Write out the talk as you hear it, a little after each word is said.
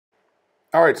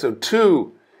All right, so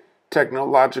 2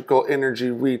 technological energy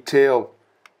retail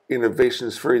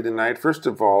innovations for you tonight. First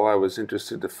of all, I was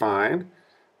interested to find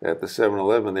that the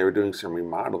 7-Eleven, they were doing some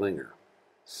remodeling or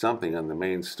something on the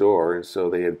main store, and so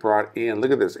they had brought in,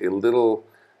 look at this, a little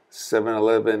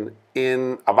 7-Eleven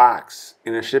in a box,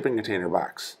 in a shipping container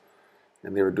box.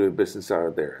 And they were doing business out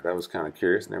of there. That was kind of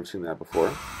curious, never seen that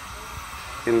before.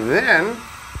 And then,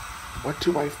 what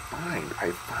do I find?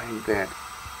 I find that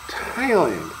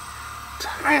Thailand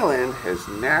has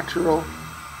natural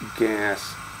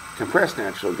gas, compressed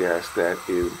natural gas, that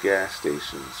is gas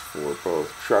stations for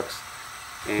both trucks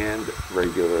and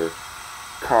regular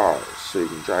cars. So you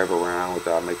can drive around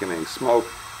without making any smoke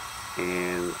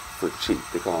and for cheap.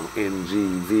 They call them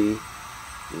NGV,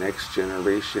 next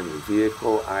generation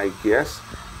vehicle, I guess.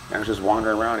 And I was just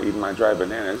wandering around eating my dry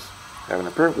bananas, having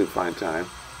a perfectly fine time,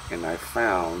 and I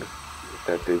found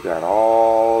that they've got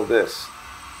all this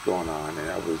going on,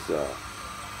 and I was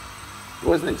it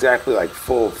wasn't exactly like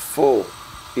full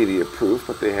idiot proof,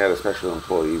 but they had a special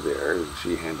employee there, and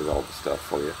she handled all the stuff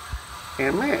for you.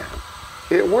 And man,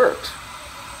 it worked.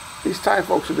 These Thai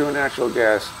folks are doing natural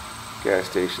gas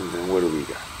stations, and what do we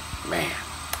got? Man.